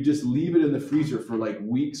ice and you just leave it in the freezer for like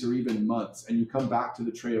weeks or even months, and you come back to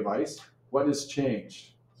the tray of ice, what has changed?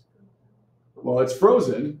 Well, it's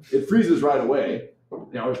frozen. It freezes right away.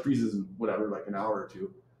 It freezes in whatever, like an hour or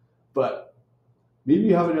two. But maybe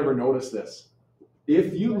you haven't ever noticed this.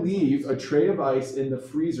 If you leave a tray of ice in the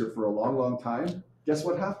freezer for a long, long time, guess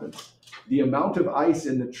what happens? The amount of ice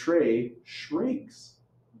in the tray shrinks.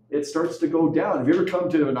 It starts to go down. Have you ever come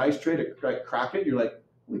to an ice tray to crack it? You're like,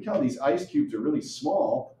 look how these ice cubes are really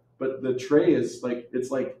small, but the tray is like,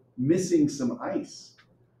 it's like missing some ice.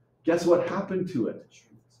 Guess what happened to it?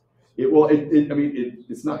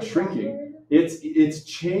 It's not shrinking. It's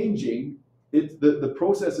changing. The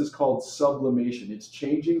process is called sublimation. It's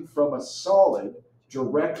changing from a solid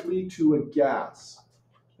directly to a gas,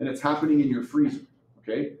 and it's happening in your freezer.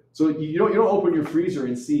 Okay, so you don't open your freezer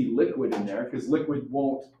and see liquid in there, because liquid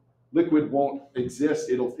won't exist.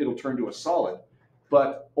 It'll turn to a solid.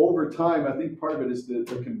 But over time, I think part of it is the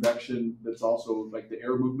convection that's also like the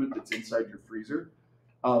air movement that's inside your freezer.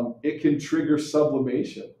 It can trigger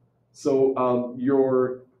sublimation. So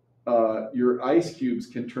your ice cubes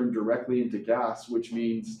can turn directly into gas, which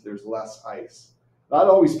means there's less ice. That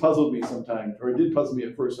always puzzled me sometimes, or it did puzzle me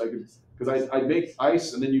at first. Because I'd make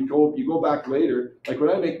ice, and then you go back later. Like when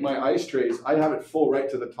I make my ice trays, I have it full right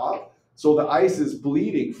to the top, so the ice is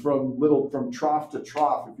bleeding from trough to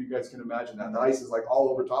trough. If you guys can imagine that, the ice is like all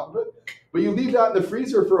over top of it. But you leave that in the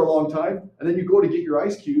freezer for a long time, and then you go to get your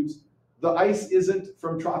ice cubes. the ice isn't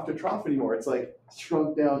from trough to trough anymore. It's like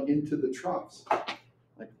shrunk down into the troughs.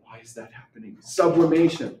 Like, why is that happening?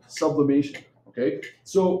 Sublimation, okay?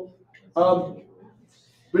 So, but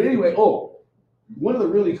anyway, one of the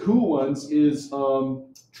really cool ones is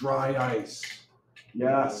dry ice.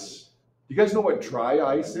 Yes. You guys know what dry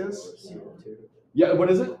ice is? Yeah,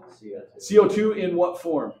 what is it? CO2 in what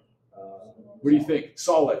form? What do you think?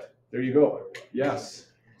 Solid. There you go.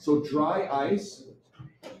 Yes. So dry ice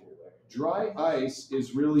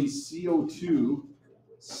is really CO2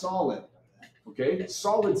 solid. Okay?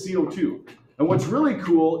 Solid CO2. And what's really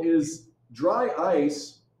cool is dry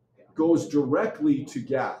ice goes directly to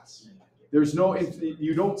gas. There's no,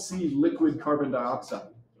 you don't see liquid carbon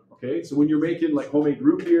dioxide. Okay? So when you're making like homemade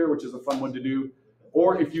root beer, which is a fun one to do,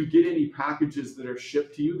 or if you get any packages that are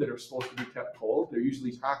shipped to you that are supposed to be kept cold, they're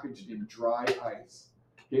usually packaged in dry ice.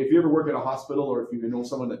 Okay? If you ever work at a hospital or if you know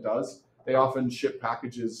someone that does, they often ship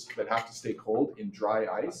packages that have to stay cold in dry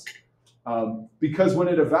ice. Because when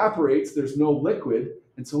it evaporates, there's no liquid,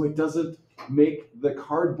 and so it doesn't make the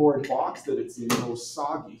cardboard box that it's in go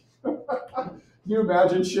soggy. Can you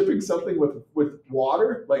imagine shipping something with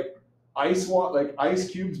water, like ice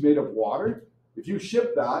cubes made of water? If you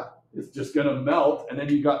ship that, it's just gonna melt, and then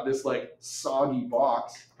you got this like soggy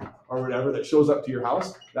box or whatever that shows up to your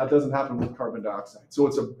house. That doesn't happen with carbon dioxide. So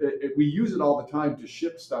we use it all the time to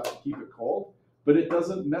ship stuff to keep it cold, but it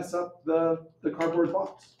doesn't mess up the cardboard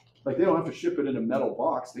box. Like they don't have to ship it in a metal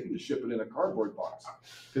box; they can just ship it in a cardboard box.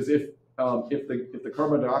 Because if the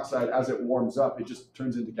carbon dioxide as it warms up, it just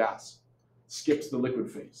turns into gas, skips the liquid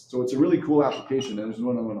phase. So it's a really cool application, and there's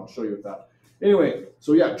one I'll show you with that. Anyway,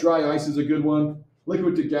 so yeah, dry ice is a good one.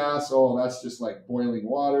 Liquid to gas, that's just like boiling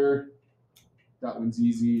water. That one's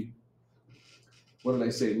easy. What did I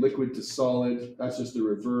say? Liquid to solid, that's just the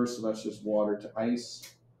reverse, so that's just water to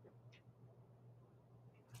ice.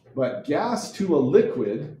 But gas to a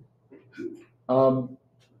liquid,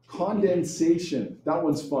 condensation, that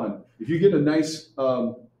one's fun. If you get a nice,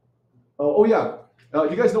 you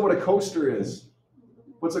guys know what a coaster is?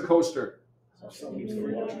 What's a coaster?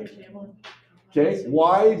 Okay,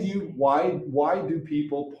 why do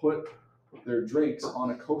people put their drinks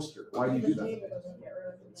on a coaster? Why do you do that?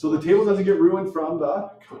 So the table doesn't get ruined from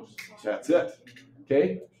that's it.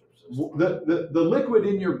 Okay, the liquid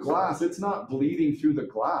in your glass, it's not bleeding through the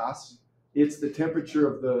glass. It's the temperature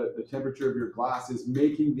of the temperature of your glass is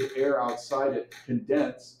making the air outside it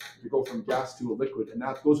condense to go from gas to a liquid, and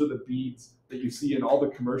those are the beads that you see in all the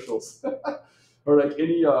commercials. Or like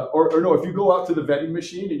any, if you go out to the vending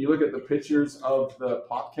machine and you look at the pictures of the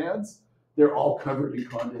pop cans, they're all covered in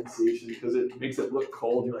condensation because it makes it look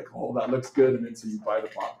cold. You're like, oh, that looks good, and then so you buy the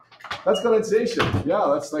pop. That's condensation. Yeah,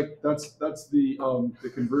 that's the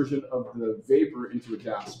conversion of the vapor into a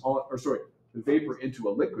gas, the vapor into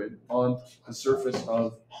a liquid on the surface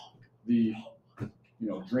of the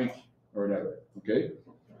drink or whatever. Okay,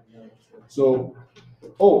 so.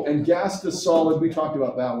 Oh, and gas to solid, we talked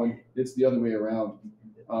about that one. It's the other way around.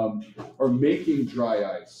 Or making dry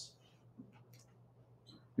ice.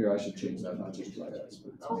 Here, I should change that, not just dry ice,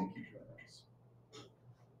 but it's making dry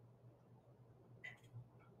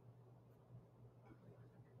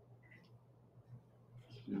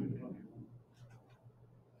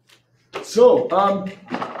ice. So,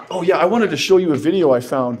 I wanted to show you a video I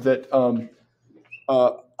found that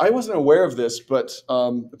I wasn't aware of this, but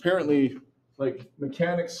apparently like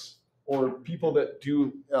mechanics or people that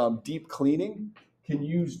do deep cleaning can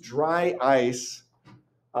use dry ice,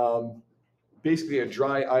 basically a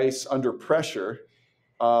dry ice under pressure,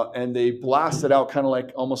 and they blast it out kind of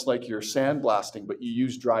like almost like you're sandblasting, but you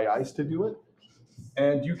use dry ice to do it.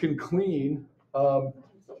 And you can clean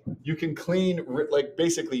like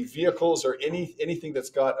basically vehicles or anything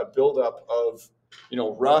that's got a buildup of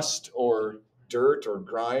rust or dirt or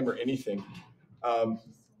grime or anything.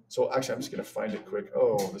 So actually, I'm just going to find it quick.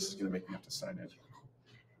 Oh, this is going to make me have to sign in.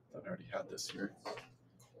 I already had this here.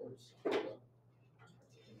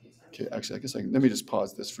 Okay, actually, I guess let me just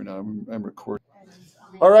pause this for now. I'm recording.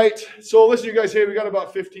 All right, so listen, you guys. Hey, we got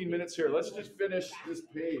about 15 minutes here. Let's just finish this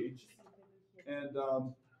page, and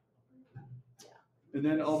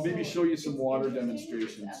then I'll maybe show you some water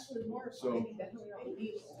demonstrations. So,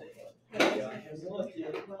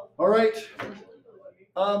 all right.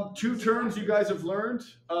 2 terms you guys have learned.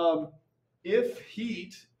 If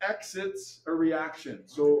heat exits a reaction,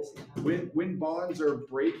 so when bonds are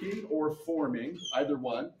breaking or forming, either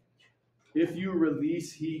one, if you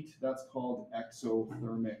release heat, that's called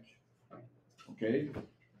exothermic. Okay?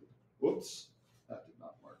 Whoops, that did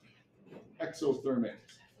not work. Exothermic.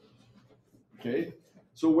 Okay?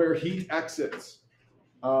 So where heat exits,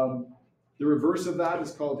 The reverse of that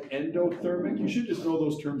is called endothermic. You should just know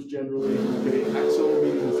those terms generally. Okay, exo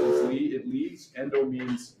means it leaves. Endo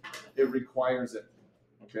means it requires it.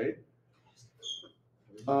 Okay.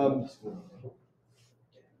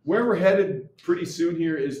 Where we're headed pretty soon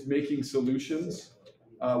here is making solutions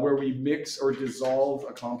where we mix or dissolve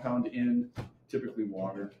a compound in typically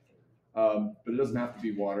water, but it doesn't have to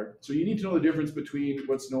be water. So you need to know the difference between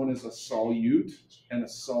what's known as a solute and a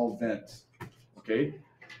solvent. Okay.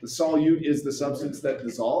 The solute is the substance that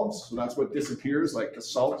dissolves, so that's what disappears, like the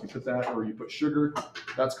salt, you put that, or you put sugar,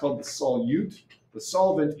 that's called the solute. The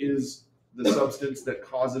solvent is the substance that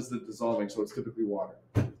causes the dissolving, so it's typically water,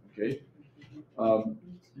 okay?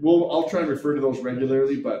 I'll try and refer to those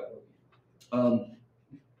regularly, but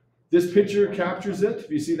this picture captures it.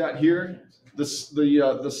 You see that here?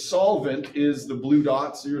 The solvent is the blue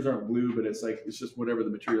dots. Yours aren't blue, but it's just whatever the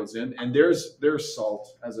material's in, and there's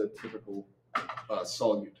salt as a typical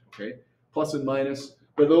solute, okay? Plus and minus,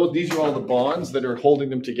 but these are all the bonds that are holding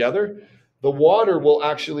them together. The water will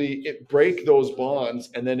actually break those bonds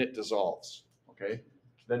and then it dissolves, okay?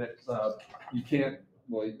 Then you can't,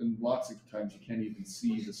 well, and lots of times you can't even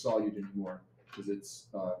see the solute anymore because it's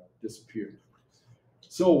disappeared.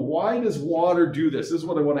 So why does water do this? This is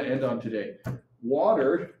what I want to end on today.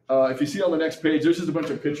 Water, if you see on the next page, there's just a bunch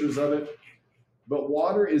of pictures of it. But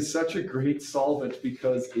water is such a great solvent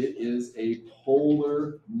because it is a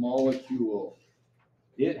polar molecule.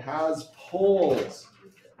 It has poles.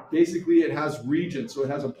 Basically, it has regions. So it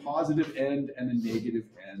has a positive end and a negative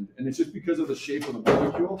end. And it's just because of the shape of the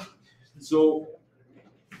molecule. So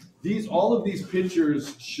all of these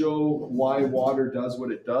pictures show why water does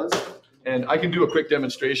what it does. And I can do a quick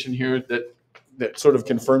demonstration here that sort of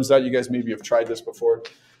confirms that. You guys maybe have tried this before.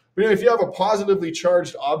 But if you have a positively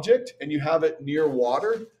charged object and you have it near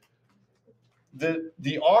water,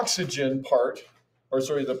 the oxygen part, or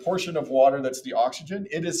sorry, the portion of water that's the oxygen,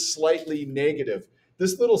 it is slightly negative.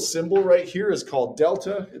 This little symbol right here is called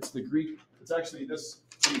delta. It's the Greek, it's actually this,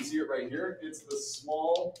 you can see it right here. It's the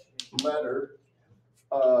small letter,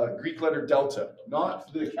 Greek letter delta,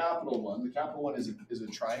 not the capital one. The capital one is a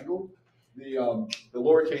triangle. The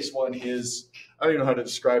lowercase one is, I don't even know how to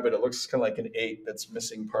describe it. It looks kind of like an 8 that's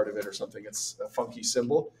missing part of it or something. It's a funky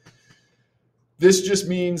symbol. This just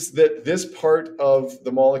means that this part of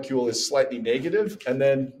the molecule is slightly negative, and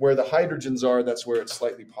then where the hydrogens are, that's where it's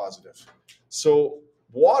slightly positive. So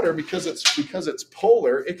water, because it's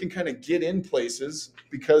polar, it can kind of get in places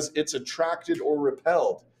because it's attracted or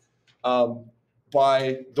repelled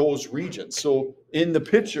by those regions. So in the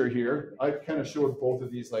picture here, I kind of showed both of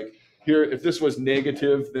these, like here, if this was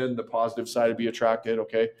negative, then the positive side would be attracted,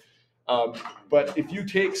 okay? But if you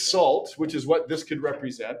take salt, which is what this could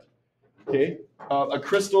represent, okay? A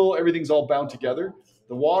crystal, everything's all bound together.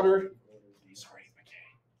 The water,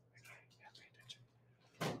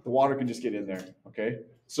 the water can just get in there, okay?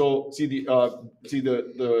 So see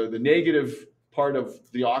the negative part of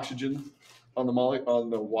the oxygen on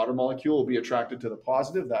the water molecule will be attracted to the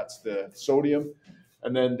positive. That's the sodium.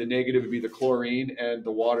 And then the negative would be the chlorine, and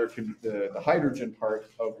the hydrogen part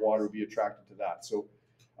of water would be attracted to that. So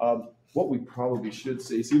what we probably should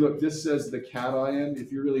say, see, look, this says the cation.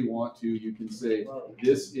 If you really want to, you can say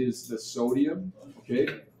this is the sodium, okay?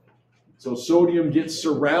 So sodium gets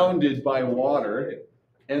surrounded by water,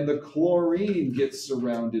 and the chlorine gets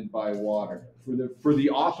surrounded by water for the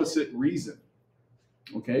opposite reason,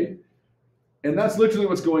 okay? And that's literally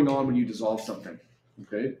what's going on when you dissolve something,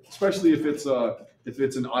 okay? Especially if it's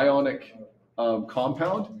an ionic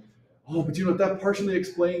compound. Oh, but you know, that partially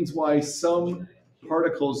explains why some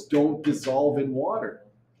particles don't dissolve in water.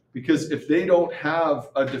 Because if they don't have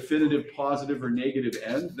a definitive positive or negative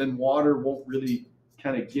end, then water won't really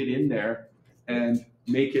kind of get in there and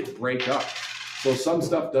make it break up. So some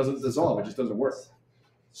stuff doesn't dissolve, it just doesn't work.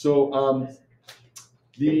 So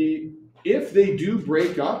if they do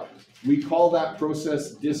break up, we call that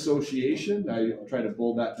process dissociation. I'm trying to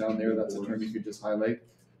bold that down there. That's a term you could just highlight.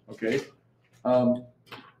 Okay. And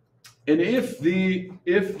if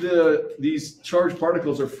these charged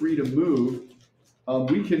particles are free to move,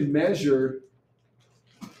 we can measure,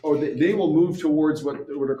 or they will move towards what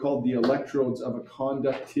are called the electrodes of a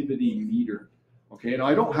conductivity meter. Okay. Now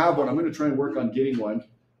I don't have one. I'm going to try and work on getting one.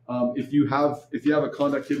 If you have a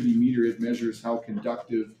conductivity meter, it measures how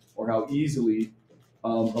conductive or how easily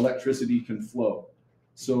electricity can flow.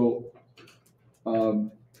 So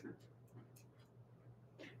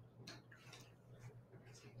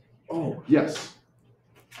oh yes,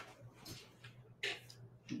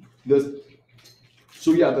 the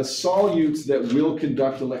solutes that will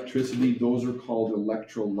conduct electricity, those are called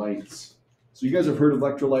electrolytes. So you guys have heard of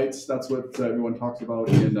electrolytes. That's what everyone talks about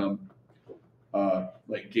in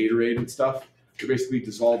like Gatorade and stuff. They're basically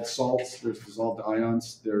dissolved salts. There's dissolved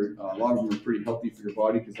ions. They're a lot of them are pretty healthy for your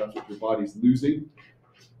body because that's what your body's losing.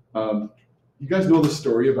 You guys know the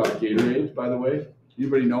story about Gatorade, by the way?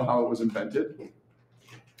 Anybody know how it was invented?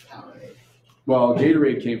 Well,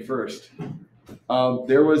 Gatorade came first.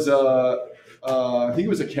 There was I think it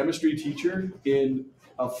was a chemistry teacher in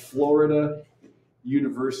a Florida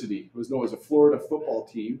university. It was a Florida football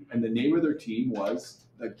team, and the name of their team was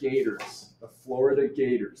the Gators, the Florida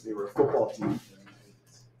Gators. They were a football team.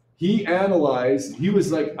 He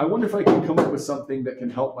was like, I wonder if I can come up with something that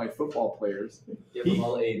can help my football players. Give them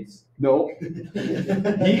all AIDS. No.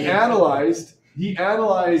 He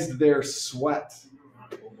analyzed their sweat.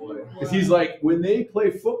 Oh boy. Because he's like, when they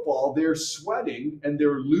play football, they're sweating and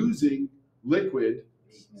they're losing liquid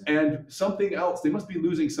and something else. They must be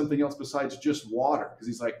losing something else besides just water. Because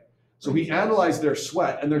he's like, so he analyzed their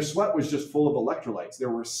sweat, and their sweat was just full of electrolytes. There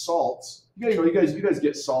were salts. You guys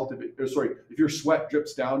get salt if your sweat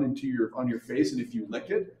drips down on your face, and if you lick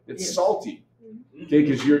it, it's salty. Okay,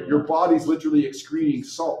 because your body's literally excreting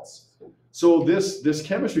salts. So this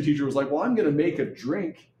chemistry teacher was like, well, I'm going to make a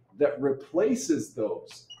drink that replaces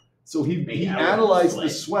those. So he analyzed the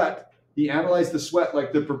sweat. He analyzed the sweat,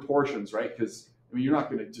 like the proportions, right? Because I mean, you're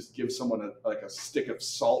not going to just give someone a stick of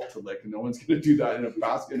salt to lick, and no one's going to do that in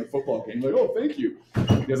a football game. Like, oh, thank you,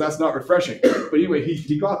 because that's not refreshing. But anyway,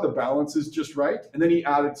 he got the balances just right, and then he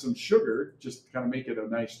added some sugar just to kind of make it a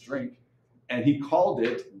nice drink, and he called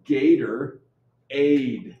it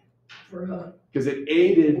Gatorade because it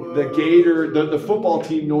aided the football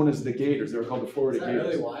team known as the Gators. They were called the Florida Gators.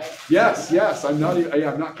 Really why? Yes. I'm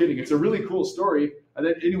not kidding. It's a really cool story. And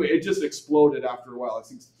then anyway, it just exploded after a while. I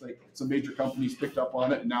think like some major companies picked up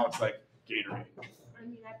on it, and now it's like Gatorade. I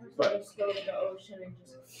mean, I personally just go to the ocean and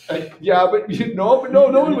just. Yeah, but no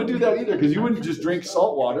one would do that either, because you wouldn't just drink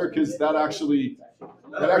salt water, because that actually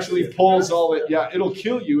pulls all it. Yeah, it'll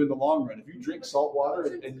kill you in the long run if you drink salt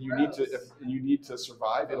water and you need to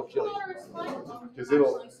survive. It'll kill you because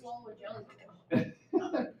it'll.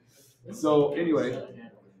 So anyway,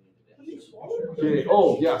 okay.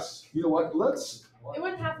 Oh yes, you know what? It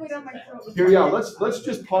went halfway down my throat. Let's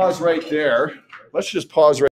just pause right there. Let's just pause right.